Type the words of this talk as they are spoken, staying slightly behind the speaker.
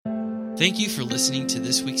Thank you for listening to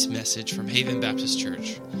this week's message from Haven Baptist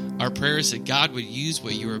Church. Our prayer is that God would use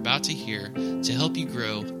what you are about to hear to help you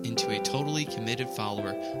grow into a totally committed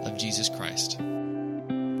follower of Jesus Christ.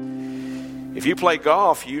 If you play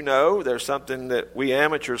golf, you know there's something that we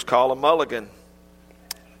amateurs call a mulligan.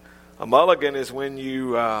 A mulligan is when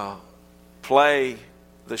you play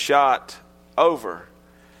the shot over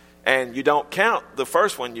and you don't count the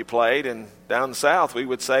first one you played. And down south we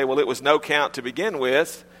would say, well, it was no count to begin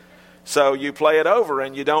with, so you play it over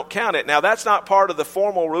and you don't count it. Now, that's not part of the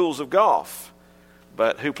formal rules of golf,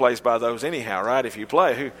 but who plays by those anyhow, right? If you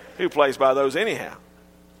play, who plays by those anyhow?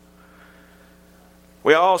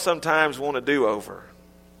 We all sometimes want a do-over.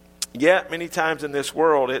 Yet, many times in this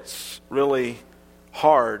world, it's really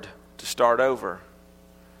hard to start over.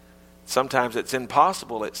 Sometimes it's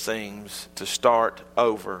impossible, it seems, to start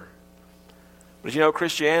over. But you know,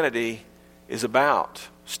 Christianity is about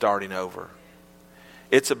starting over.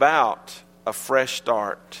 It's about a fresh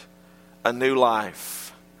start, a new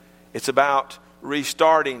life. It's about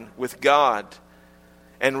restarting with God.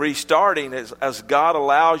 And restarting as God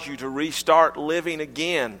allows you to restart living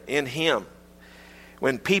again in Him.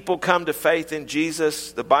 When people come to faith in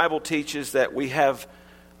Jesus, the Bible teaches that we have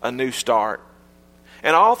a new start.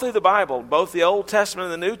 And all through the Bible, both the Old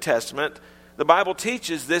Testament and the New Testament, the Bible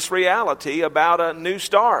teaches this reality about a new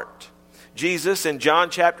start. Jesus in John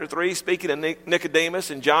chapter 3, speaking to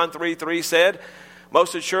Nicodemus in John 3:3 said,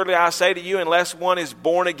 "Most assuredly I say to you, unless one is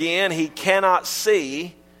born again, he cannot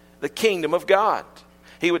see the kingdom of God."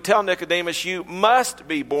 He would tell Nicodemus, you must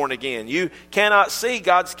be born again. You cannot see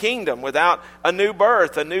God's kingdom without a new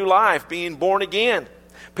birth, a new life, being born again.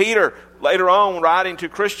 Peter, later on, writing to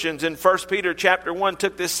Christians in 1 Peter chapter 1,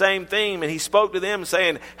 took this same theme and he spoke to them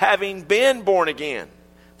saying, having been born again.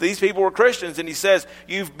 These people were Christians, and he says,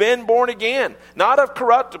 you've been born again, not of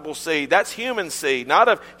corruptible seed, that's human seed, not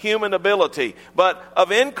of human ability, but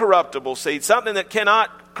of incorruptible seed, something that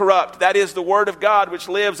cannot corrupt. That is the Word of God, which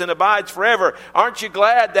lives and abides forever. Aren't you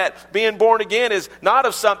glad that being born again is not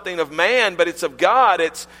of something of man, but it's of God?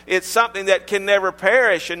 It's something that can never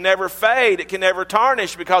perish and never fade. It can never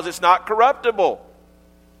tarnish because it's not corruptible.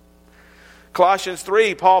 Colossians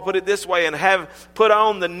 3, Paul put it this way, and have put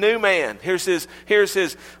on the new man. Here's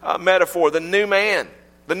his metaphor, the new man,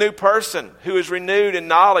 the new person who is renewed in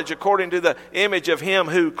knowledge according to the image of Him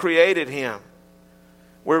who created him.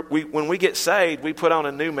 When we get saved, we put on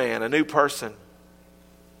a new man, a new person.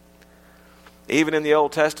 Even in the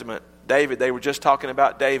Old Testament, David, they were just talking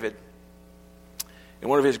about David. In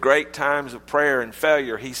one of his great times of prayer and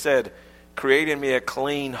failure, he said, create in me a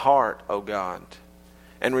clean heart, O God,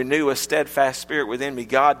 and renew a steadfast spirit within me.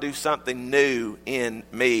 God, do something new in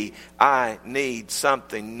me. I need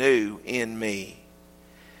something new in me.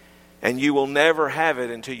 And you will never have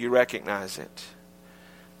it until you recognize it.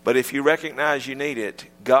 But if you recognize you need it,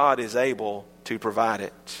 God is able to provide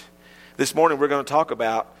it. This morning we're going to talk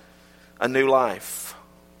about a new life.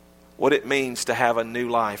 What it means to have a new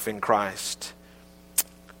life in Christ.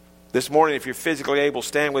 This morning, if you're physically able,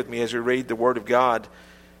 stand with me as we read the Word of God.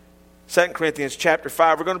 2 Corinthians chapter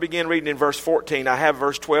 5, we're going to begin reading in verse 14. I have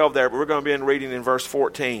verse 12 there, but we're going to begin reading in verse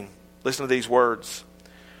 14. Listen to these words.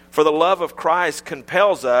 For the love of Christ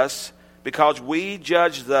compels us, because we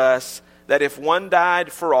judge thus, that if one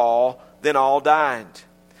died for all, then all died.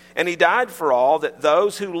 And He died for all, that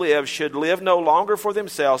those who live should live no longer for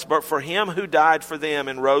themselves, but for Him who died for them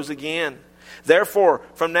and rose again. Therefore,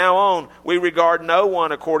 from now on, we regard no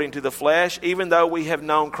one according to the flesh, even though we have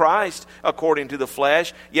known Christ according to the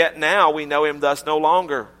flesh, yet now we know Him thus no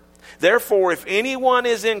longer. Therefore, if anyone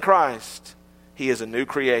is in Christ, he is a new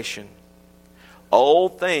creation.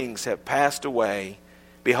 Old things have passed away.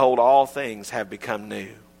 Behold, all things have become new.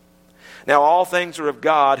 Now all things are of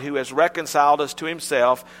God, who has reconciled us to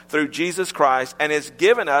Himself through Jesus Christ and has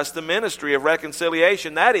given us the ministry of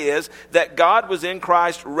reconciliation. That is, that God was in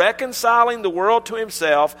Christ reconciling the world to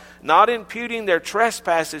Himself, not imputing their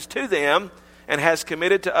trespasses to them, and has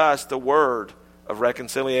committed to us the word of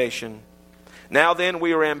reconciliation. Now then,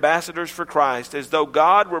 we are ambassadors for Christ, as though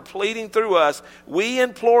God were pleading through us. We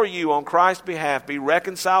implore you on Christ's behalf, be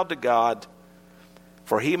reconciled to God.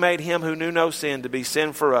 For He made Him who knew no sin to be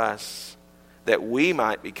sin for us, that we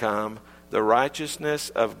might become the righteousness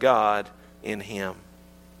of God in Him.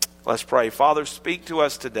 Let's pray. Father, speak to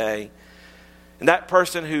us today. And that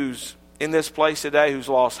person who's in this place today who's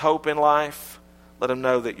lost hope in life, let them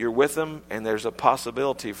know that You're with them and there's a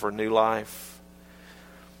possibility for new life.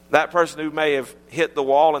 That person who may have hit the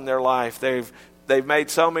wall in their life, they've made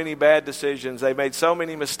so many bad decisions, they've made so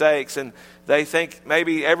many mistakes, and they think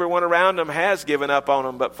maybe everyone around them has given up on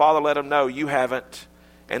them, but Father, let them know You haven't.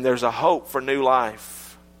 And there's a hope for new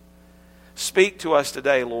life. Speak to us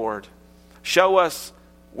today, Lord. Show us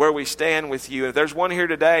where we stand with you. If there's one here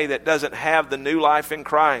today that doesn't have the new life in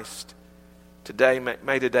Christ, today,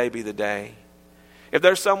 may today be the day. If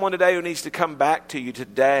there's someone today who needs to come back to you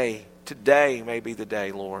today may be the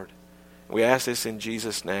day, Lord. We ask this in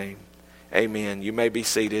Jesus' name. Amen. You may be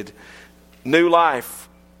seated. New life.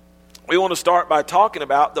 We want to start by talking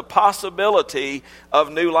about the possibility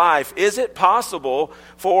of new life. Is it possible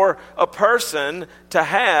for a person to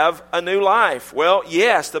have a new life? Well,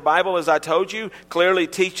 yes, the Bible, as I told you, clearly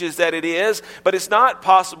teaches that it is, but it's not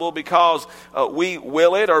possible because we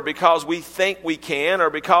will it, or because we think we can, or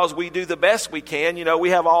because we do the best we can. You know, we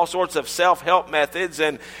have all sorts of self-help methods,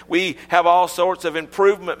 and we have all sorts of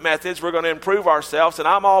improvement methods. We're going to improve ourselves, and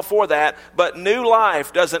I'm all for that, but new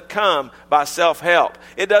life doesn't come by self-help.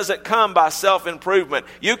 It doesn't come by self-improvement.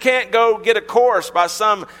 You can't go get a course by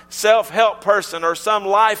some self-help person or some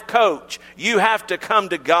life coach. You have to come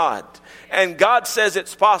to God. And God says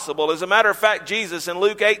it's possible. As a matter of fact, Jesus in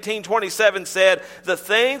Luke 18:27 said, "The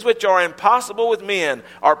things which are impossible with men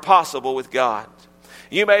are possible with God."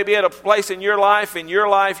 You may be at a place in your life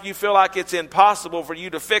you feel like it's impossible for you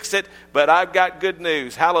to fix it, but I've got good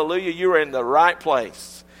news. Hallelujah, you're in the right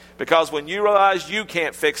place. Because when you realize you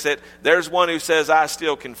can't fix it, there's one who says, I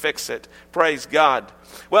still can fix it. Praise God.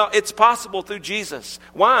 Well, it's possible through Jesus.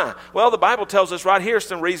 Why? Well, the Bible tells us right here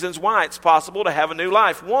some reasons why it's possible to have a new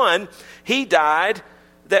life. One, He died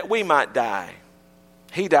that we might die.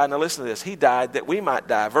 He died, now listen to this, He died that we might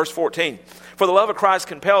die. Verse 14, for the love of Christ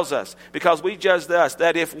compels us, because we judge thus,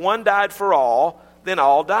 that if one died for all, then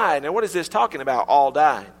all died. Now what is this talking about, all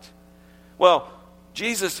died? Well,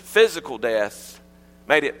 Jesus' physical death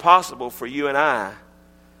made it possible for you and I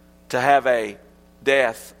to have a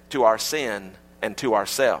death to our sin and to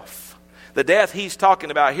ourself. The death He's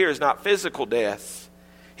talking about here is not physical death.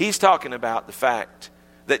 He's talking about the fact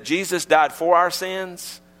that Jesus died for our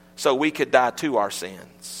sins so we could die to our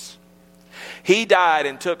sins. He died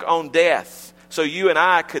and took on death so you and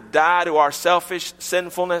I could die to our selfish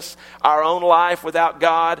sinfulness, our own life without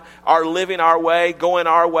God, our living our way, going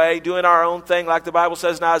our way, doing our own thing. Like the Bible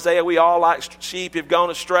says in Isaiah, we all like sheep have gone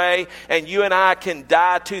astray, and you and I can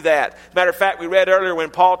die to that. As a matter of fact, we read earlier when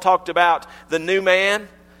Paul talked about the new man.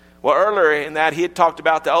 Well, earlier in that, he had talked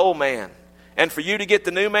about the old man. And for you to get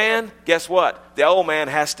the new man, guess what? The old man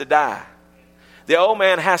has to die. The old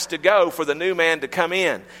man has to go for the new man to come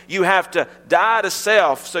in. You have to die to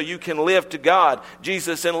self so you can live to God.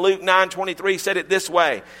 Jesus in Luke 9:23 said it this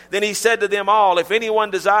way. Then He said to them all, if anyone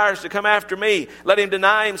desires to come after me, let him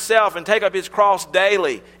deny himself and take up his cross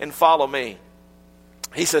daily and follow me.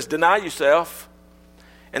 He says, deny yourself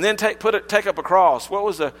and then take up a cross. When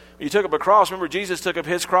you took up a cross, remember Jesus took up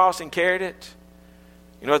His cross and carried it?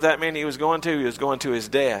 You know what that meant He was going to? He was going to His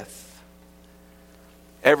death.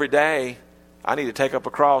 Every day, I need to take up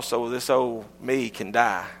a cross so this old me can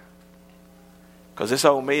die. Because this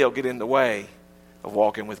old me will get in the way of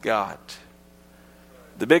walking with God.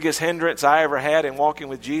 The biggest hindrance I ever had in walking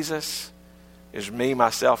with Jesus is me,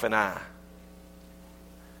 myself, and I.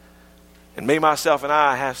 And me, myself, and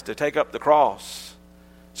I has to take up the cross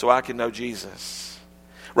so I can know Jesus.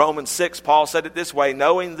 Romans 6, Paul said it this way,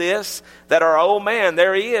 knowing this, that our old man,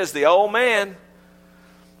 there he is, the old man,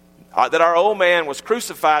 that our old man was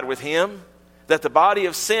crucified with Him, that the body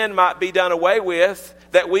of sin might be done away with,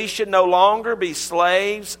 that we should no longer be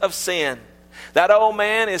slaves of sin. That old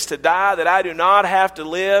man is to die, that I do not have to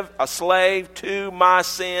live a slave to my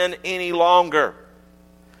sin any longer.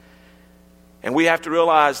 And we have to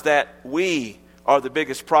realize that we are the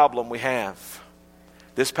biggest problem we have.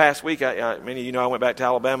 This past week, many of you know I went back to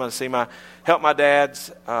Alabama to help my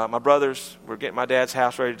my brothers were getting my dad's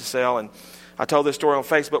house ready to sell, and I told this story on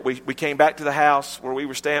Facebook. We came back to the house where we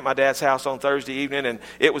were staying at my dad's house on Thursday evening, and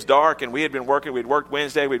it was dark, and we had been working. We'd worked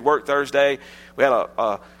Wednesday, we'd worked Thursday. We had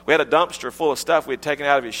a dumpster full of stuff we had taken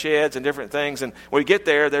out of his sheds and different things. And when we get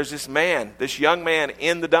there, there's this young man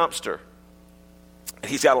in the dumpster.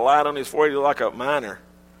 And he's got a light on his forehead like a miner.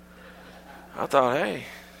 I thought, hey,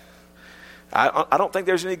 I don't think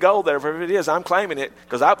there's any gold there. If it is, I'm claiming it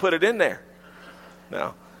because I put it in there.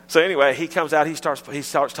 No. So anyway, he comes out, he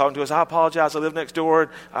starts talking to us. I apologize, I live next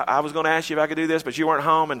door. I was going to ask you if I could do this, but you weren't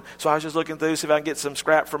home. And so I was just looking through, see if I can get some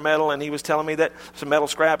scrap for metal. And he was telling me that, some metal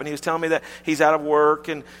scrap, and he was telling me that he's out of work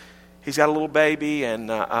and he's got a little baby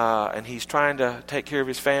and he's trying to take care of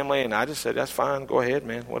his family. And I just said, that's fine, go ahead,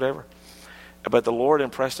 man, whatever. But the Lord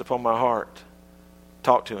impressed upon my heart,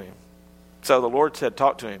 talk to him. So the Lord said,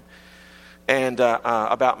 talk to him and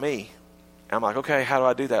about me. And I'm like, okay, how do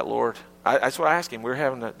I do that, Lord? That's what I asked him. We're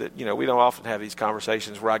having we don't often have these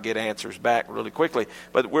conversations where I get answers back really quickly,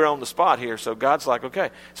 but we're on the spot here. So God's like,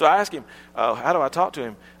 okay. So I asked him, how do I talk to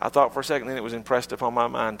him? I thought for a second, then it was impressed upon my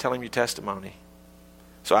mind. Tell him your testimony.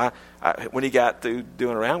 So I when he got through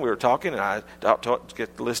doing around, we were talking, and I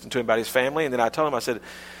listened to him about his family, and then I told him, I said,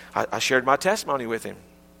 I shared my testimony with him.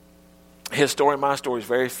 His story and my story is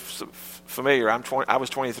very familiar. I was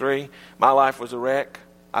 23. My life was a wreck.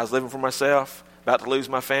 I was living for myself, about to lose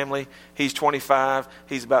my family. He's 25.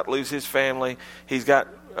 He's about to lose his family. He's got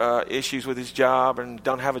issues with his job and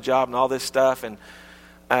don't have a job and all this stuff. And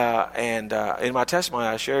in my testimony,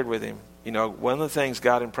 I shared with him, one of the things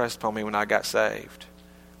God impressed upon me when I got saved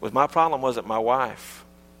was my problem wasn't my wife.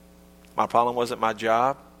 My problem wasn't my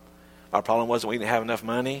job. My problem wasn't we didn't have enough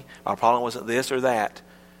money. My problem wasn't this or that.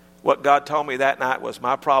 What God told me that night was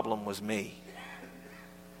my problem was me.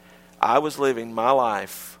 I was living my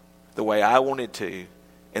life the way I wanted to,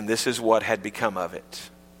 and this is what had become of it.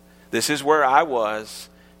 This is where I was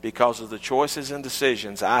because of the choices and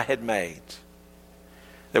decisions I had made.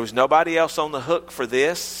 There was nobody else on the hook for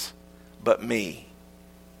this but me.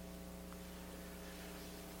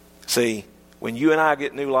 See, when you and I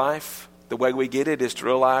get new life, the way we get it is to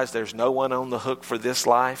realize there's no one on the hook for this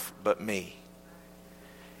life but me.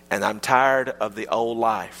 And I'm tired of the old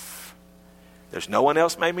life. There's no one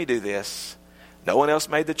else made me do this. No one else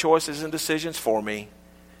made the choices and decisions for me.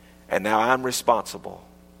 And now I'm responsible.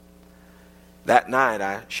 That night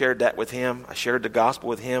I shared that with him. I shared the gospel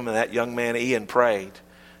with him, and that young man Ian prayed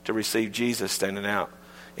to receive Jesus standing out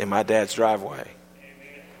in my dad's driveway.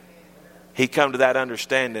 He come to that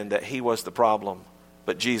understanding that he was the problem,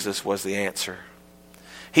 but Jesus was the answer.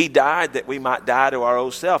 He died that we might die to our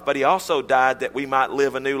old self, but he also died that we might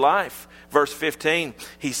live a new life. Verse 15,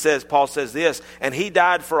 Paul says this, and he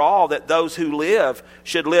died for all, that those who live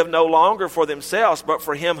should live no longer for themselves, but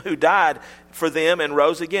for him who died for them and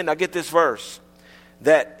rose again. Now get this verse,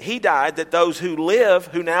 that he died that those who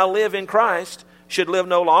now live in Christ, should live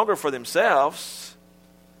no longer for themselves,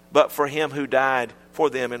 but for him who died for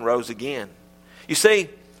them and rose again. You see,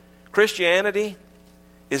 Christianity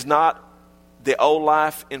is not the old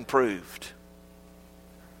life improved.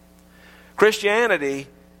 Christianity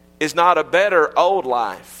is not a better old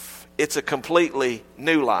life. It's a completely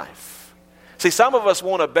new life. See, some of us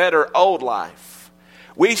want a better old life.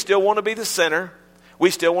 We still want to be the center.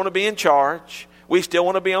 We still want to be in charge. We still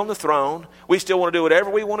want to be on the throne. We still want to do whatever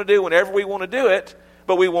we want to do whenever we want to do it.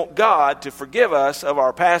 But we want God to forgive us of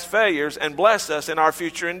our past failures and bless us in our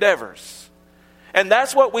future endeavors. And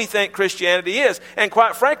that's what we think Christianity is. And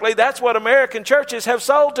quite frankly, that's what American churches have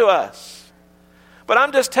sold to us. But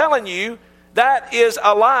I'm just telling you, that is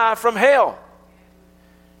a lie from hell.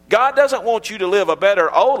 God doesn't want you to live a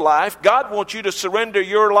better old life. God wants you to surrender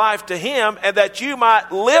your life to him, and that you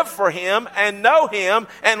might live for him and know him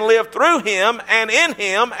and live through him and in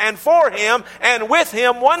him and for him and with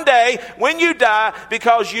him one day when you die,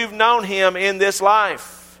 because you've known him in this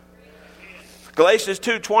life. Galatians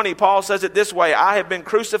 2:20, Paul says it this way, I have been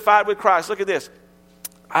crucified with Christ. Look at this.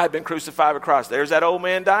 I have been crucified with Christ. There's that old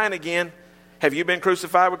man dying again. Have you been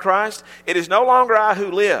crucified with Christ? It is no longer I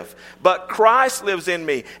who live, but Christ lives in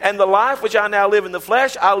me. And the life which I now live in the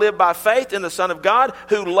flesh, I live by faith in the Son of God,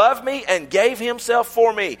 who loved me and gave himself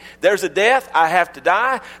for me. There's a death, I have to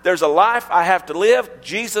die. There's a life, I have to live.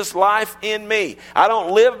 Jesus' life in me. I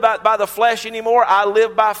don't live by the flesh anymore. I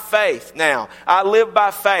live by faith now. I live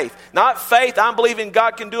by faith. Not faith, I'm believing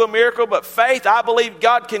God can do a miracle, but faith, I believe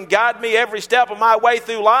God can guide me every step of my way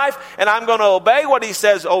through life, and I'm going to obey what he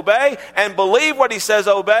says obey, and believe what he says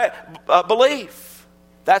believe.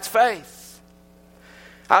 That's faith.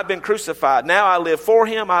 I've been crucified. Now I live for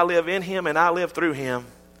him, I live in him, and I live through him.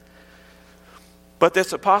 But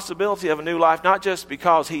there's a possibility of a new life, not just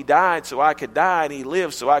because he died so I could die and he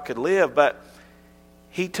lived so I could live, but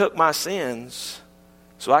he took my sins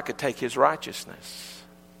so I could take his righteousness.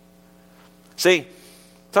 See,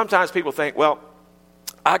 sometimes people think, well,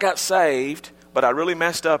 I got saved, but I really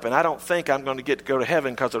messed up, and I don't think I'm going to get to go to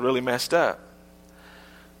heaven because I really messed up.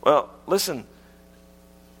 Well, listen,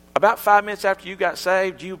 about 5 minutes after you got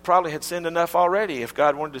saved, you probably had sinned enough already. If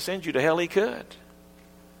God wanted to send you to hell, he could.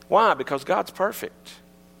 Why? Because God's perfect.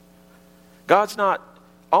 God's not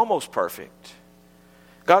almost perfect.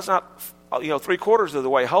 God's not, 3/4 of the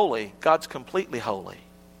way holy. God's completely holy.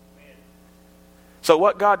 So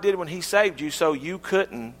what God did when he saved you so you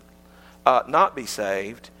couldn't not be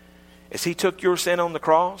saved is he took your sin on the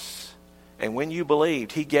cross, and when you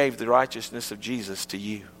believed, he gave the righteousness of Jesus to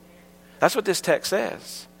you. That's what this text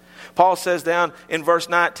says. Paul says down in verse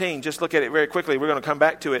 19, just look at it very quickly, we're going to come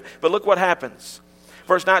back to it, but look what happens.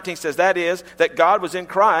 Verse 19 says, that is, that God was in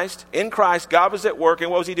Christ. In Christ, God was at work. And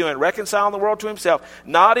what was he doing? Reconciling the world to himself.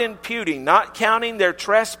 Not imputing, not counting their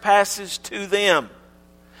trespasses to them.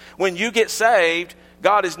 When you get saved,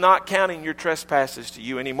 God is not counting your trespasses to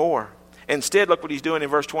you anymore. Instead, look what he's doing in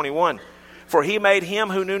verse 21. For he made him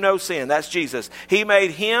who knew no sin, that's Jesus. He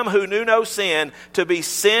made him who knew no sin to be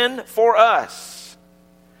sin for us,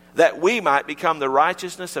 that we might become the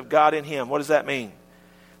righteousness of God in him. What does that mean?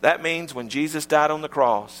 That means when Jesus died on the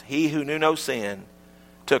cross, he who knew no sin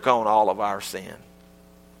took on all of our sin.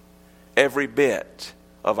 Every bit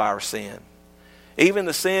of our sin. Even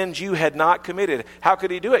the sins you had not committed. How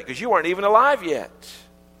could he do it? Because you weren't even alive yet.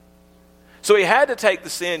 So he had to take the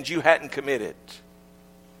sins you hadn't committed.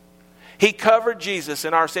 He covered Jesus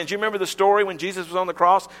in our sins. You remember the story when Jesus was on the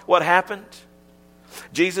cross? What happened?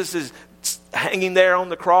 Jesus is hanging there on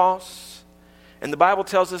the cross. And the Bible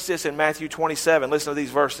tells us this in Matthew 27. Listen to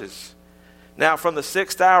these verses. Now from the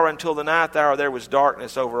 6th hour until the 9th hour there was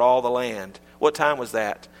darkness over all the land. What time was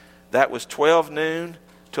that? That was 12 noon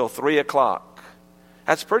till 3 o'clock.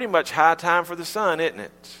 That's pretty much high time for the sun, isn't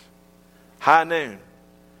it? High noon.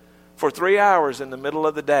 For 3 hours in the middle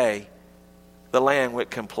of the day, the land went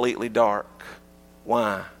completely dark.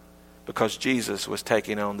 Why? Because Jesus was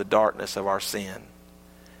taking on the darkness of our sin.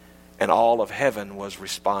 And all of heaven was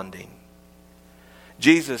responding.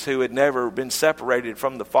 Jesus, who had never been separated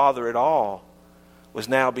from the Father at all, was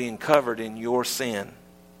now being covered in your sin.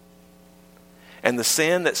 And the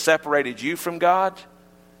sin that separated you from God,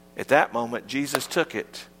 at that moment, Jesus took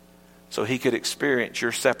it so he could experience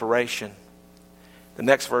your separation. The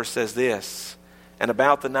next verse says this, and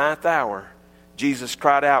about the 9th hour, Jesus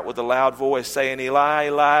cried out with a loud voice, saying, Eli,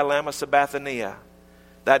 Eli, lama sabachthani.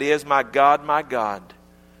 That is, my God,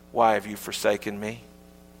 why have you forsaken me?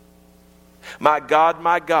 My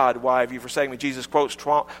God, why have you forsaken me? Jesus quotes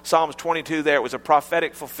Psalms 22 there. It was a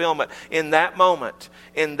prophetic fulfillment. In that moment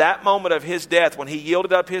of his death, when he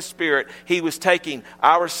yielded up his spirit, he was taking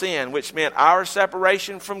our sin, which meant our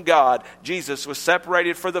separation from God. Jesus was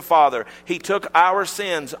separated from the Father. He took our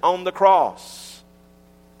sins on the cross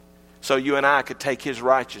so you and I could take his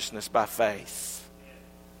righteousness by faith.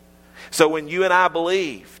 So when you and I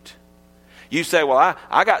believed, you say, well,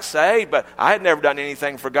 I got saved, but I had never done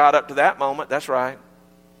anything for God up to that moment. That's right.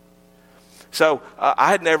 So I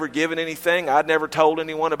had never given anything. I'd never told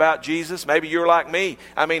anyone about Jesus. Maybe you're like me.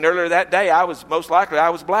 I mean, earlier that day, I was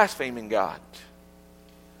blaspheming God.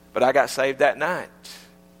 But I got saved that night.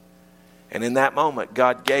 And in that moment,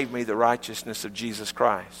 God gave me the righteousness of Jesus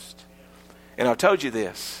Christ. And I told you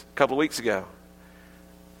this a couple of weeks ago.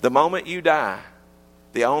 The moment you die,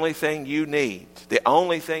 the only thing you need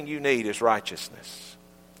is righteousness.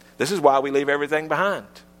 This is why we leave everything behind.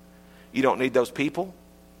 You don't need those people.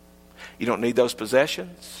 You don't need those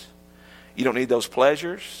possessions. You don't need those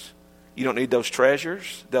pleasures. You don't need those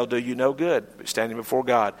treasures. They'll do you no good standing before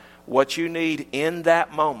God. What you need in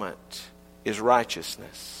that moment is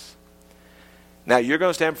righteousness. Now you're going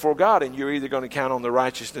to stand before God and you're either going to count on the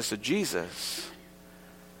righteousness of Jesus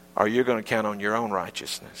or you're going to count on your own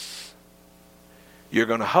righteousness. You're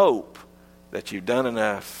going to hope that you've done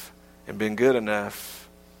enough and been good enough.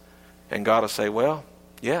 And God will say, well,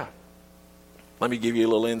 yeah. Let me give you a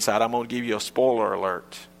little insight. I'm going to give you a spoiler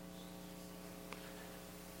alert.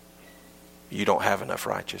 You don't have enough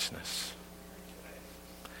righteousness.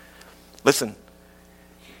 Listen,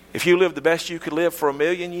 if you lived the best you could live for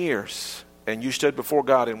 1,000,000 years and you stood before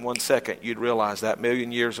God in 1 second, you'd realize that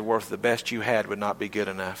 1,000,000 years of worth of the best you had would not be good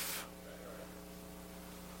enough.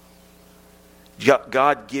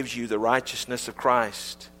 God gives you the righteousness of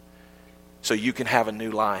Christ so you can have a new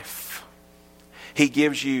life. He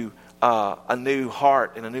gives you a new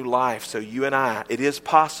heart and a new life so you and I, it is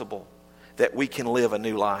possible that we can live a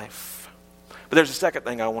new life. But there's a second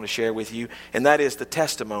thing I want to share with you, and that is the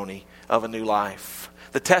testimony of a new life.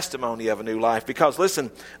 The testimony of a new life. Because listen,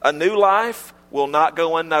 a new life will not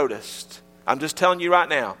go unnoticed. I'm just telling you right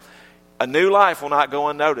now, a new life will not go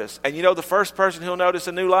unnoticed. And you know the first person who'll notice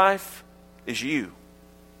a new life is you.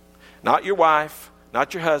 Not your wife,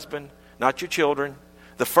 not your husband, not your children.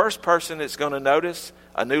 The first person that's going to notice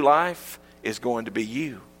a new life is going to be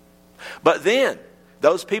you. But then,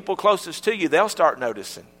 those people closest to you, they'll start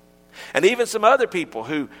noticing. And even some other people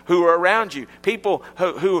who are around you, people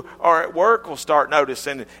who are at work will start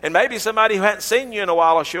noticing. And maybe somebody who hadn't seen you in a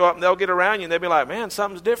while will show up and they'll get around you and they'll be like, man,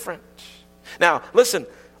 something's different. Now, listen,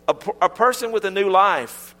 a person with a new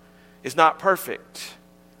life is not perfect,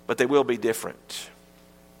 but they will be different.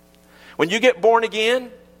 When you get born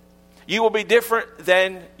again, you will be different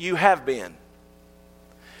than you have been.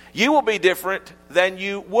 You will be different than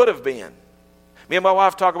you would have been. Me and my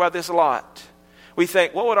wife talk about this a lot. We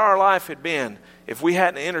think, what would our life have been if we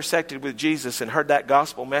hadn't intersected with Jesus and heard that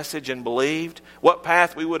gospel message and believed? What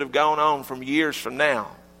path we would have gone on from years from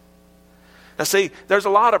now? Now see, there's a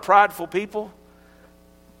lot of prideful people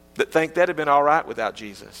that think that'd have been all right without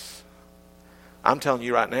Jesus. I'm telling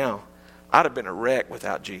you right now, I'd have been a wreck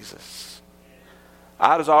without Jesus.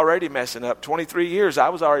 I was already messing up. 23 years, I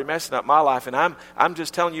was already messing up my life. And I'm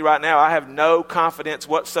just telling you right now, I have no confidence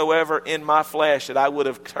whatsoever in my flesh that I would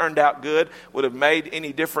have turned out good, would have made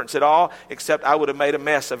any difference at all, except I would have made a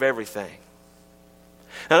mess of everything.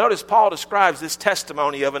 Now notice Paul describes this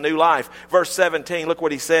testimony of a new life. Verse 17, look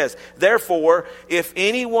what he says. Therefore, if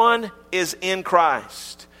anyone is in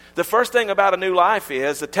Christ. The first thing about a new life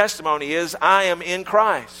is, the testimony is, I am in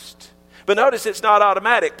Christ. But notice it's not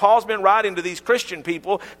automatic. Paul's been writing to these Christian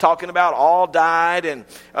people talking about all died, and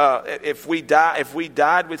if we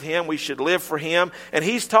died with him, we should live for him. And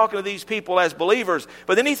he's talking to these people as believers.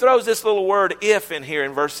 But then he throws this little word if in here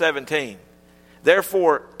in verse 17.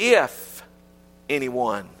 Therefore, if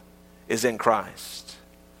anyone is in Christ.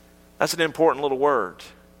 That's an important little word.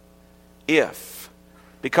 If.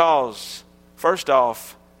 Because, first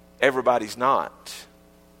off, everybody's not.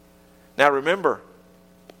 Now remember,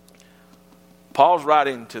 Paul's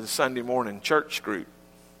writing to the Sunday morning church group.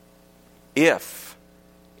 If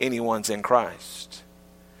anyone's in Christ.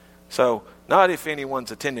 So, not if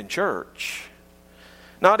anyone's attending church.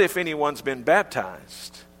 Not if anyone's been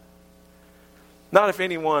baptized. Not if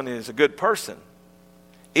anyone is a good person.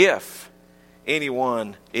 If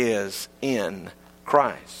anyone is in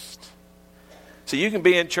Christ. So you can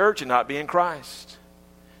be in church and not be in Christ.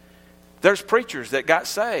 There's preachers that got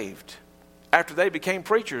saved after they became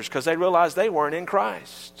preachers because they realized they weren't in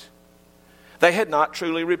Christ. They had not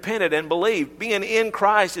truly repented and believed. Being in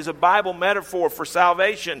Christ is a Bible metaphor for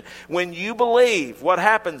salvation. When you believe, what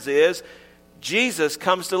happens is Jesus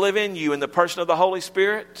comes to live in you in the person of the Holy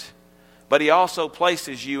Spirit, but he also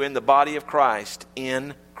places you in the body of Christ,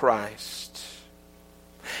 in Christ.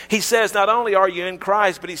 He says not only are you in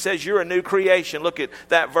Christ, but he says you're a new creation. Look at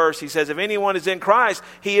that verse. He says if anyone is in Christ,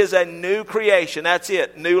 he is a new creation. That's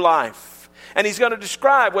it, new life. And he's going to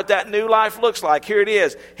describe what that new life looks like. Here it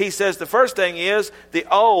is. He says the first thing is the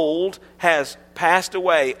old has passed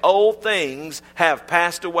away. Old things have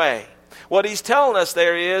passed away. What he's telling us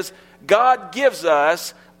there is God gives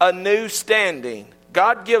us a new standing.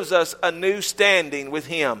 God gives us a new standing with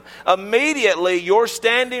him. Immediately your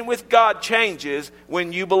standing with God changes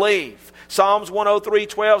when you believe. Psalms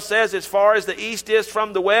 103:12 says, as far as the east is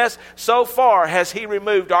from the west, so far has he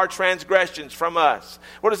removed our transgressions from us.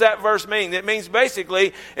 What does that verse mean? It means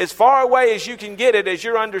basically, as far away as you can get it, as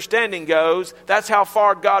your understanding goes, that's how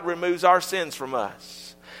far God removes our sins from us.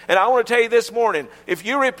 And I want to tell you this morning, if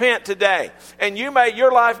you repent today, and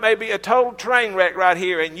your life may be a total train wreck right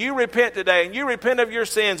here, and you repent today, and you repent of your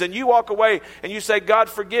sins, and you walk away, and you say, God,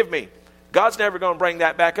 forgive me, God's never going to bring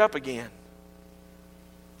that back up again.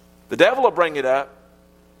 The devil will bring it up.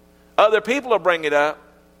 Other people will bring it up.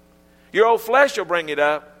 Your old flesh will bring it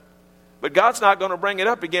up. But God's not going to bring it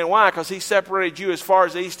up again. Why? Because he separated you as far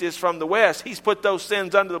as the east is from the west. He's put those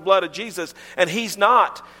sins under the blood of Jesus, and he's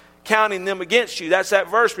not counting them against you. That's that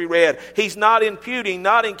verse we read. He's not imputing,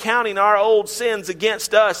 not counting our old sins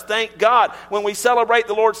against us. Thank God. When we celebrate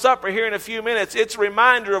the Lord's Supper here in a few minutes, it's a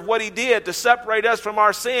reminder of what he did to separate us from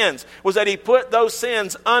our sins, was that he put those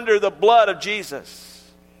sins under the blood of Jesus.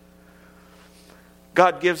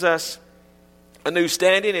 God gives us a new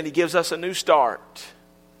standing, and he gives us a new start.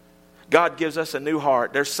 God gives us a new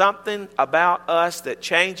heart. There's something about us that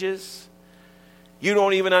changes. You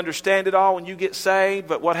don't even understand it all when you get saved,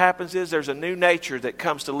 but what happens is there's a new nature that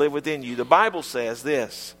comes to live within you. The Bible says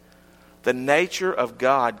this: the nature of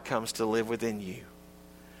God comes to live within you.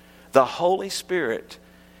 The Holy Spirit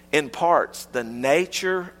imparts the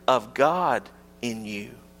nature of God in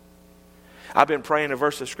you. I've been praying a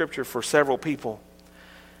verse of Scripture for several people.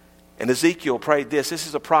 And Ezekiel prayed this. This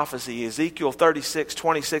is a prophecy. Ezekiel 36,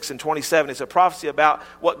 26, and 27. It's a prophecy about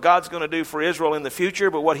what God's going to do for Israel in the future,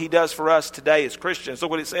 but what he does for us today as Christians. Look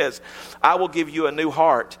what it says. I will give you a new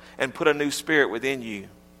heart and put a new spirit within you.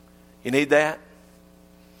 You need that?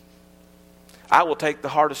 I will take the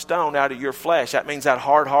heart of stone out of your flesh. That means that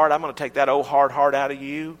hard heart. I'm going to take that old hard heart out of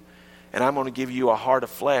you, and I'm going to give you a heart of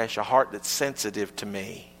flesh, a heart that's sensitive to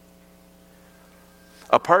me.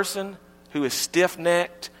 A person who is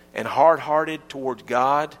stiff-necked and hard-hearted towards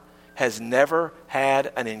God has never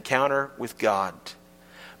had an encounter with God,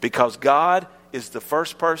 because God is the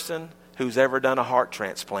first person who's ever done a heart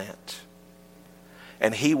transplant,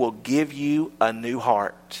 and he will give you a new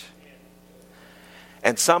heart.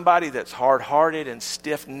 And somebody that's hard-hearted and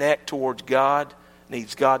stiff-necked towards God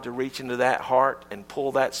needs God to reach into that heart and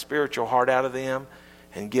pull that spiritual heart out of them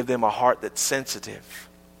and give them a heart that's sensitive.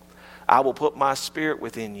 I will put my spirit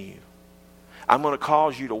within you. I'm going to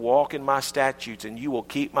cause you to walk in my statutes, and you will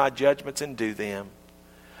keep my judgments and do them.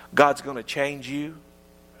 God's going to change you.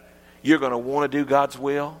 You're going to want to do God's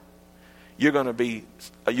will. You're going to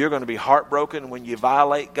be heartbroken when you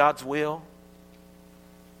violate God's will.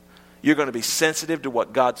 You're going to be sensitive to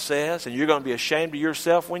what God says, and you're going to be ashamed of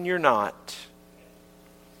yourself when you're not.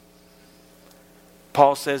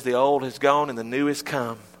 Paul says the old has gone and the new has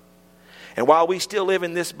come. And while we still live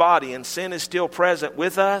in this body and sin is still present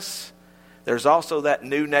with us, there's also that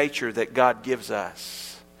new nature that God gives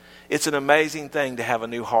us. It's an amazing thing to have a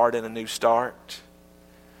new heart and a new start.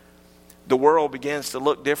 The world begins to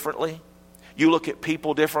look differently. You look at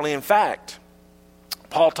people differently. In fact,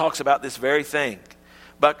 Paul talks about this very thing.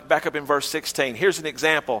 Back up in verse 16. Here's an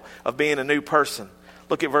example of being a new person.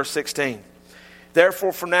 Look at verse 16.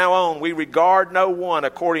 Therefore, from now on, we regard no one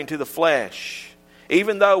according to the flesh.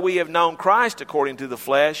 Even though we have known Christ according to the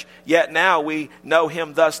flesh, yet now we know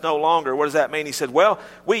him thus no longer. What does that mean? He said, well,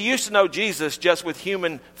 we used to know Jesus just with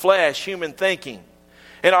human flesh, human thinking.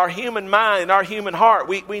 In our human mind, in our human heart,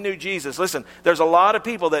 we knew Jesus. Listen, there's a lot of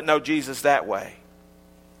people that know Jesus that way.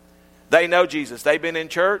 They know Jesus. They've been in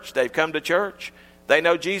church. They've come to church. They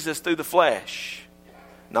know Jesus through the flesh,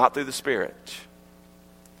 not through the Spirit.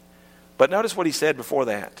 But notice what he said before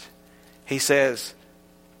that. He says,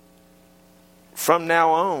 from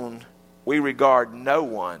now on, we regard no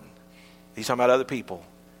one. He's talking about other people.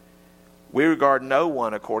 We regard no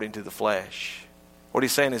one according to the flesh. What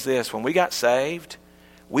he's saying is this. When we got saved,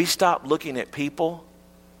 we stopped looking at people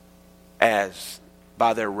as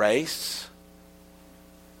by their race,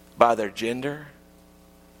 by their gender,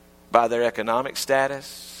 by their economic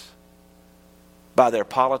status, by their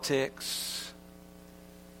politics.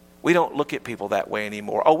 We don't look at people that way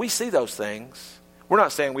anymore. Oh, we see those things. We're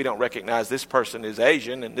not saying we don't recognize this person is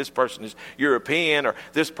Asian and this person is European or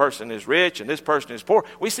this person is rich and this person is poor.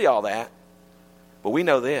 We see all that. But we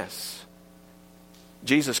know this.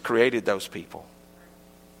 Jesus created those people.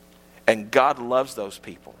 And God loves those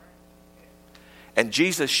people. And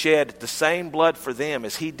Jesus shed the same blood for them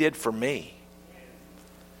as he did for me.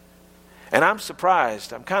 And I'm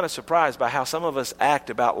kind of surprised by how some of us act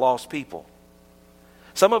about lost people.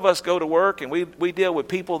 Some of us go to work and we deal with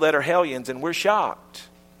people that are hellions and we're shocked.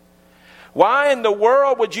 Why in the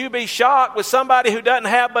world would you be shocked with somebody who doesn't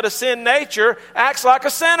have but a sin nature, acts like a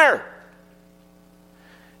sinner?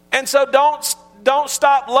 And so don't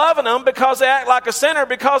stop loving them because they act like a sinner,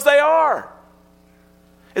 because they are.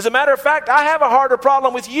 As a matter of fact, I have a harder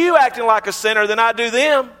problem with you acting like a sinner than I do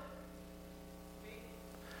them.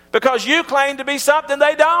 Because you claim to be something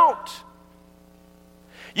they don't.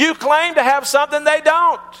 You claim to have something they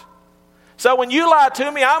don't. So when you lie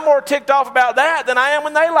to me, I'm more ticked off about that than I am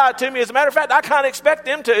when they lie to me. As a matter of fact, I kind of expect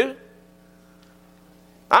them to.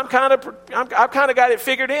 I've kind of got it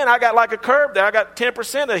figured in. I got like a curve there. I got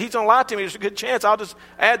 10% that he's going to lie to me. There's a good chance I'll just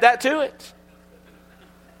add that to it.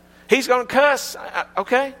 He's going to cuss.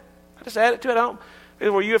 Okay, I just add it to it.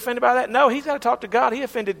 Were you offended by that? No, he's got to talk to God. He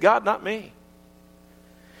offended God, not me.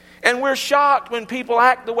 And we're shocked when people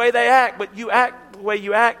act the way they act, but you act the way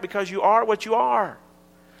you act because you are what you are.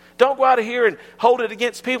 Don't go out of here and hold it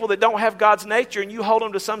against people that don't have God's nature and you hold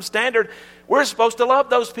them to some standard. We're supposed to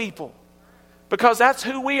love those people because that's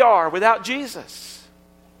who we are without Jesus.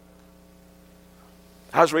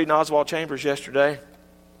 I was reading Oswald Chambers yesterday,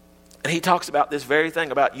 and he talks about this very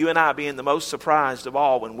thing, about you and I being the most surprised of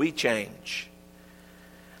all when we change.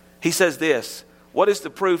 He says this, what is the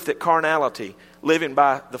proof that carnality, living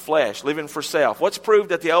by the flesh, living for self, what's proof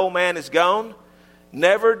that the old man is gone?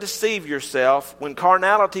 Never deceive yourself. When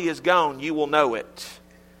carnality is gone, you will know it.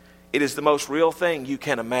 It is the most real thing you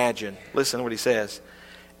can imagine. Listen to what he says.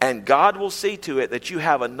 And God will see to it that you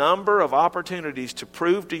have a number of opportunities to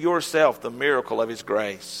prove to yourself the miracle of his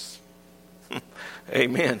grace.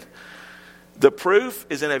 Amen. The proof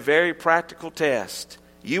is in a very practical test.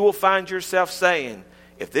 You will find yourself saying,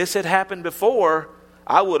 if this had happened before,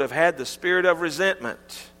 I would have had the spirit of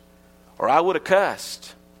resentment, or I would have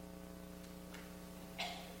cussed.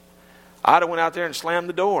 I'd have went out there and slammed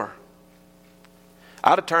the door.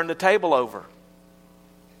 I'd have turned the table over.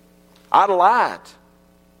 I'd have lied.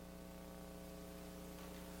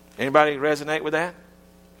 Anybody resonate with that?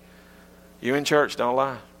 You in church, don't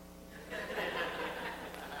lie.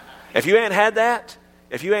 If you ain't had that,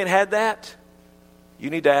 you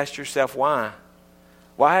need to ask yourself why.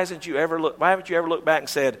 Why haven't you ever looked back and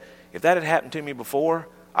said, if that had happened to me before,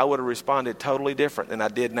 I would have responded totally different than I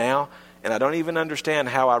did now, and I don't even understand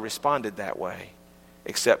how I responded that way,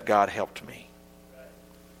 except God helped me.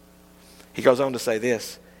 He goes on to say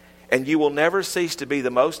this, and you will never cease to be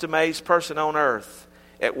the most amazed person on earth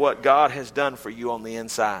at what God has done for you on the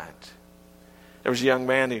inside. There was a young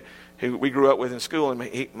man who we grew up with in school,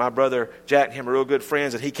 and my brother Jack and him are real good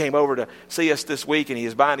friends, and he came over to see us this week, and he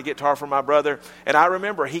was buying a guitar for my brother. And I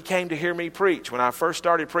remember he came to hear me preach when I first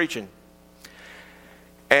started preaching.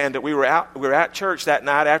 And we were at church that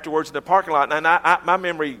night afterwards in the parking lot. And my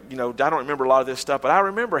memory, I don't remember a lot of this stuff, but I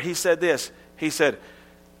remember he said this. He said,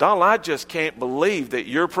 Donald, I just can't believe that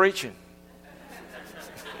you're preaching.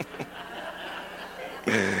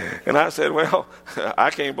 And I said, well, I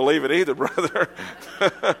can't believe it either, brother.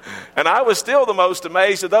 And I was still the most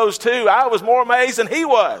amazed of those two. I was more amazed than he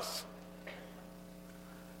was.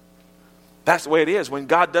 That's the way it is. When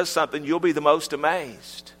God does something, you'll be the most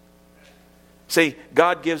amazed. See,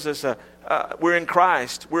 God gives us we're in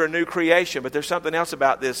Christ. We're a new creation. But there's something else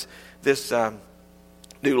about this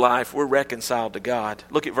new life. We're reconciled to God.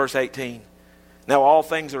 Look at verse 18. Now all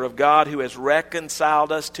things are of God, who has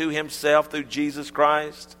reconciled us to himself through Jesus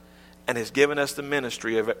Christ and has given us the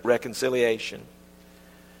ministry of reconciliation.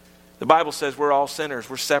 The Bible says we're all sinners.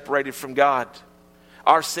 We're separated from God.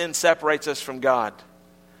 Our sin separates us from God.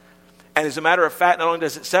 And as a matter of fact, not only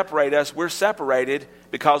does it separate us, we're separated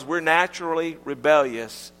because we're naturally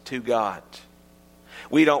rebellious to God.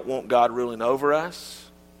 We don't want God ruling over us.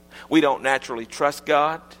 We don't naturally trust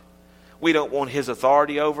God. We don't want his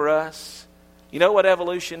authority over us. You know what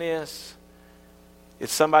evolution is?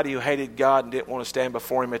 It's somebody who hated God and didn't want to stand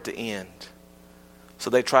before him at the end. So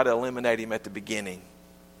they try to eliminate him at the beginning.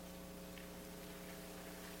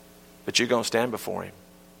 But you're going to stand before him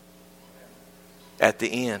at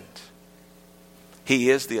the end. He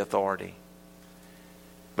is the authority.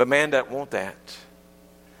 But man doesn't want that.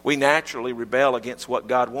 We naturally rebel against what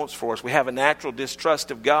God wants for us. We have a natural distrust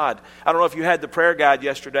of God. I don't know if you had the prayer guide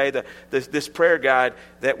yesterday, this prayer guide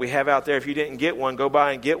that we have out there. If you didn't get one, go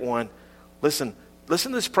by and get one. Listen to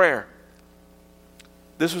this prayer.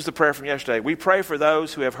 This was the prayer from yesterday. We pray for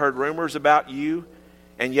those who have heard rumors about you,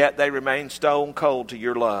 and yet they remain stone cold to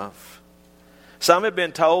your love. Some have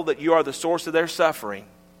been told that you are the source of their suffering.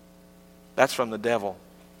 That's from the devil.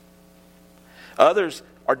 Others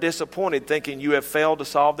are disappointed, thinking you have failed to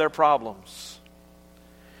solve their problems.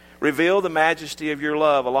 Reveal the majesty of your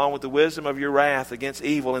love along with the wisdom of your wrath against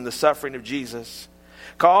evil in the suffering of Jesus.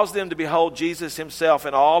 Cause them to behold Jesus himself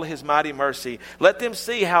in all his mighty mercy. Let them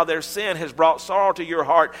see how their sin has brought sorrow to your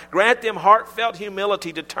heart. Grant them heartfelt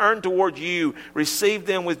humility to turn toward you. Receive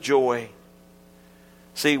them with joy.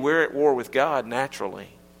 See, we're at war with God naturally.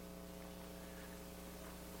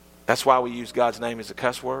 That's why we use God's name as a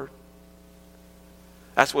cuss word.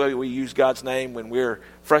 That's why we use God's name when we're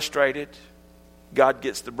frustrated. God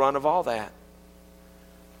gets the brunt of all that.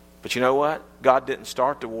 But you know what? God didn't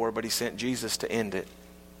start the war, but he sent Jesus to end it.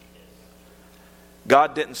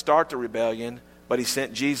 God didn't start the rebellion, but he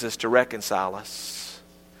sent Jesus to reconcile us.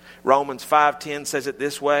 Romans 5:10 says it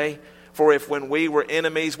this way, for if when we were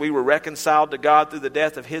enemies, we were reconciled to God through the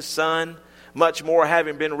death of his Son, much more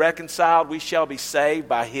having been reconciled, we shall be saved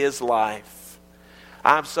by his life.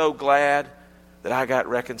 I'm so glad that I got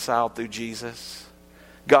reconciled through Jesus.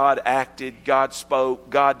 God acted, God spoke,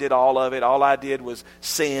 God did all of it. All I did was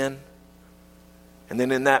sin. And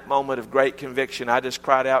then in that moment of great conviction, I just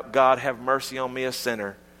cried out, God, have mercy on me, a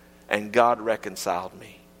sinner. And God reconciled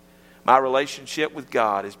me. My relationship with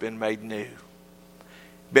God has been made new,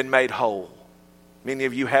 been made whole. Many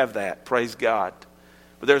of you have that, praise God.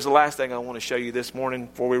 But there's the last thing I want to show you this morning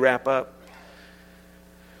before we wrap up.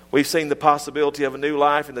 We've seen the possibility of a new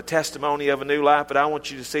life and the testimony of a new life, but I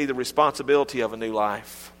want you to see the responsibility of a new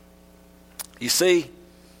life. You see,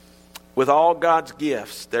 with all God's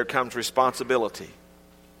gifts, there comes responsibility.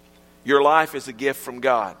 Your life is a gift from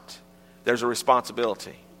God. There's a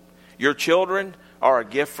responsibility. Your children are a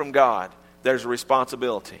gift from God. There's a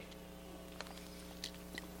responsibility.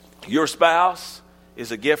 Your spouse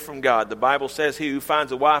is a gift from God. The Bible says, he who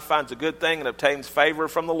finds a wife finds a good thing and obtains favor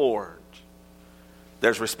from the Lord.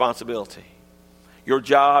 There's responsibility. Your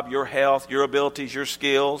job, your health, your abilities, your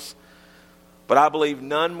skills. But I believe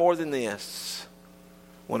none more than this.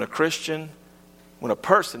 When a person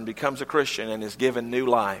becomes a Christian and is given new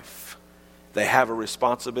life, they have a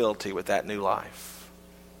responsibility with that new life.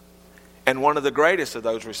 And one of the greatest of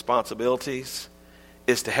those responsibilities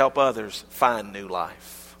is to help others find new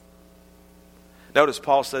life. Notice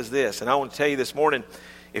Paul says this, and I want to tell you this morning,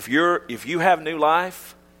 if you have new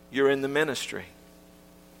life, you're in the ministry.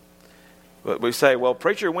 But we say, well,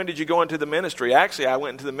 preacher, when did you go into the ministry? Actually, I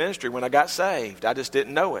went into the ministry when I got saved. I just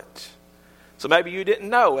didn't know it. So maybe you didn't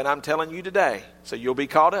know, and I'm telling you today, so you'll be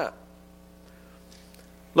caught up.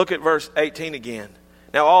 Look at verse 18 again.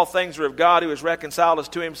 Now all things are of God, who has reconciled us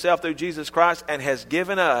to himself through Jesus Christ and has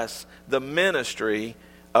given us the ministry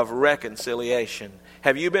of reconciliation.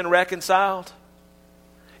 Have you been reconciled?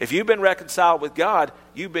 If you've been reconciled with God,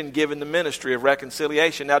 you've been given the ministry of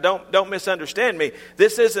reconciliation. Now don't misunderstand me.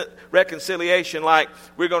 This isn't reconciliation like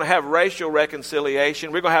we're going to have racial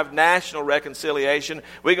reconciliation. We're going to have national reconciliation.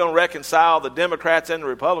 We're going to reconcile the Democrats and the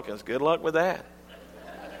Republicans. Good luck with that.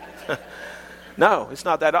 No, it's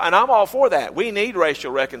not that. And I'm all for that. We need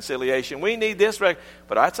racial reconciliation. We need this. But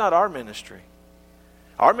that's not our ministry.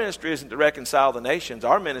 Our ministry isn't to reconcile the nations.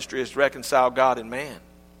 Our ministry is to reconcile God and man.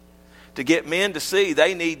 To get men to see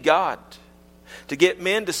they need God. To get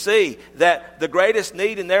men to see that the greatest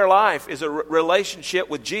need in their life is a relationship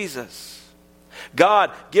with Jesus.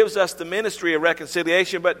 God gives us the ministry of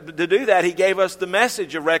reconciliation, but to do that, He gave us the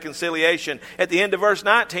message of reconciliation. At the end of verse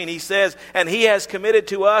 19, He says, and He has committed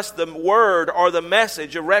to us the word or the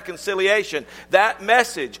message of reconciliation. That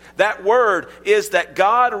message, that word is that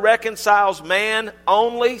God reconciles man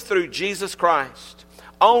only through Jesus Christ.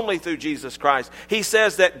 Only through Jesus Christ. He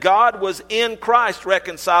says that God was in Christ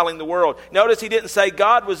reconciling the world. Notice He didn't say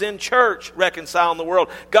God was in church reconciling the world.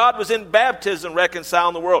 God was in baptism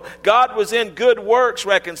reconciling the world. God was in good works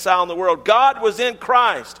reconciling the world. God was in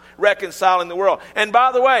Christ reconciling the world. And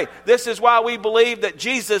by the way, this is why we believe that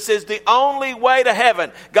Jesus is the only way to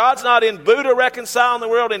heaven. God's not in Buddha reconciling the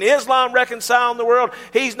world, in Islam reconciling the world.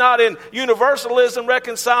 He's not in universalism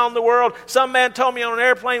reconciling the world. Some man told me on an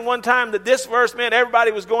airplane one time that this verse meant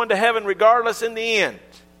everybody was going to heaven regardless in the end.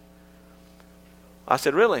 I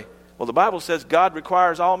said, really? Well, the Bible says God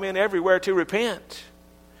requires all men everywhere to repent.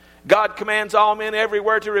 God commands all men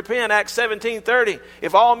everywhere to repent. Acts 17:30.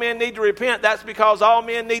 If all men need to repent, that's because all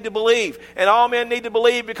men need to believe. And all men need to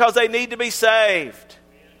believe because they need to be saved.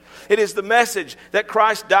 It is the message that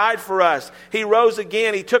Christ died for us. He rose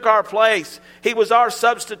again. He took our place. He was our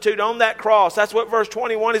substitute on that cross. That's what verse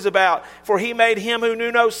 21 is about. For He made Him who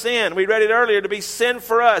knew no sin. We read it earlier, to be sin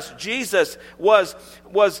for us. Jesus was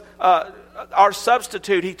our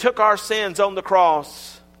substitute. He took our sins on the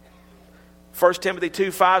cross. 1 Timothy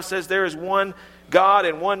 2:5 says there is one God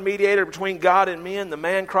and one mediator between God and men, the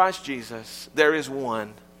man Christ Jesus. There is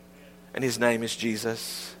one, and His name is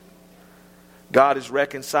Jesus. God is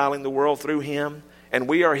reconciling the world through Him, and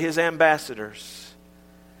we are His ambassadors.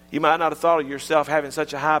 You might not have thought of yourself having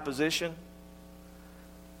such a high position.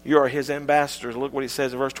 You are His ambassadors. Look what He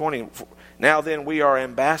says in verse 20. Now then, we are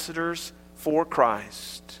ambassadors for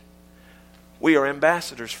Christ. We are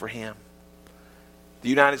ambassadors for Him. The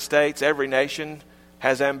United States, every nation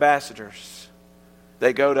has ambassadors.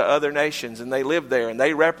 They go to other nations and they live there and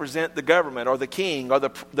they represent the government or the king or the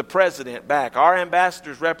president back. Our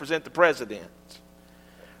ambassadors represent the president.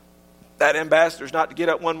 That ambassador is not to get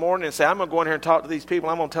up one morning and say, I'm going to go in here and talk to these people.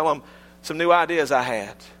 I'm going to tell them some new ideas I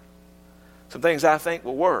had. Some things I think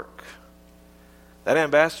will work. That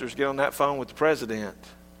ambassador is get on that phone with the president.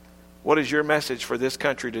 What is your message for this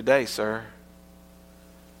country today, sir?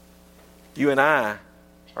 You and I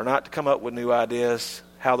are not to come up with new ideas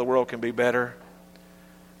how the world can be better.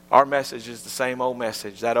 Our message is the same old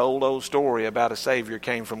message. That old story about a Savior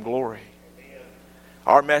came from glory.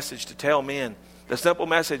 Our message to tell men, the simple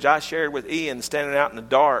message I shared with Ian standing out in the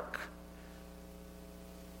dark,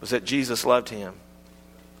 was that Jesus loved him.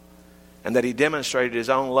 And that He demonstrated His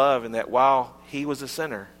own love, and that while he was a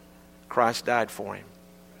sinner, Christ died for him.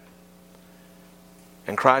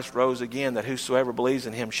 And Christ rose again, that whosoever believes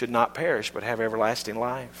in Him should not perish but have everlasting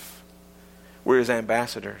life. We're His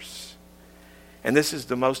ambassadors. And this is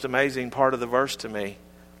the most amazing part of the verse to me.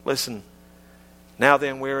 Listen. Now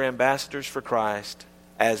then, we're ambassadors for Christ,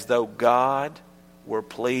 as though God were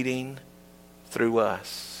pleading through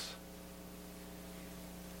us.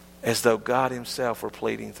 As though God Himself were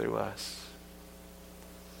pleading through us.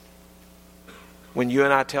 When you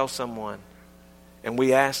and I tell someone, and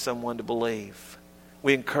we ask someone to believe,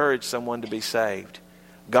 we encourage someone to be saved,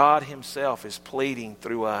 God Himself is pleading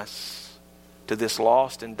through us to this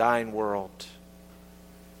lost and dying world.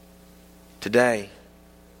 Today,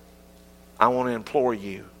 I want to implore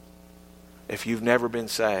you, if you've never been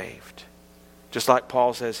saved, just like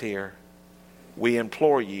Paul says here, we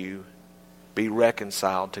implore you, be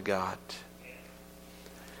reconciled to God.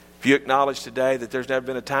 If you acknowledge today that there's never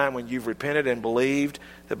been a time when you've repented and believed,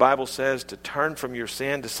 the Bible says to turn from your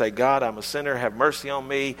sin, to say, God, I'm a sinner, have mercy on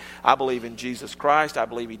me. I believe in Jesus Christ. I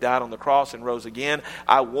believe He died on the cross and rose again.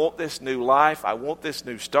 I want this new life. I want this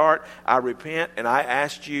new start. I repent and I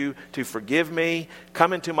ask You to forgive me.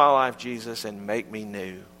 Come into my life, Jesus, and make me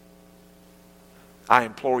new. I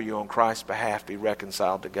implore you on Christ's behalf, be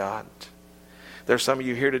reconciled to God. There's some of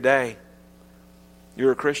you here today.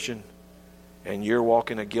 You're a Christian. and you're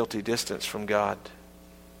walking a guilty distance from God.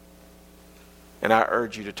 And I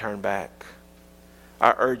urge you to turn back.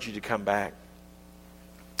 I urge you to come back.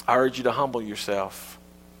 I urge you to humble yourself.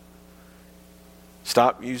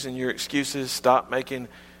 Stop using your excuses. Stop making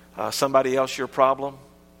somebody else your problem.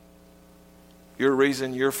 Your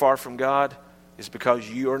reason you're far from God is because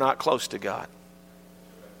you are not close to God.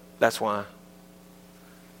 That's why.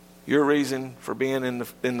 Your reason for being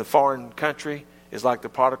in the foreign country is like the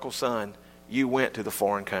prodigal son. You went to the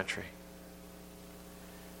foreign country.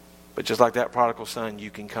 But just like that prodigal son, you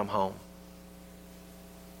can come home.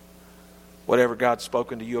 Whatever God's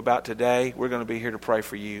spoken to you about today, we're going to be here to pray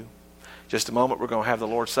for you. Just a moment, we're going to have the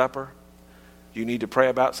Lord's Supper. You need to pray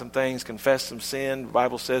about some things, confess some sin. The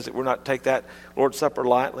Bible says that we're not to take that Lord's Supper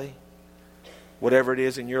lightly. Whatever it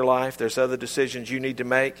is in your life, there's other decisions you need to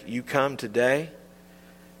make. You come today.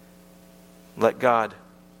 Let God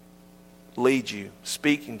lead you,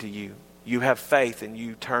 speaking to you. You have faith and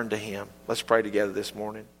you turn to Him. Let's pray together this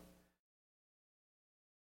morning.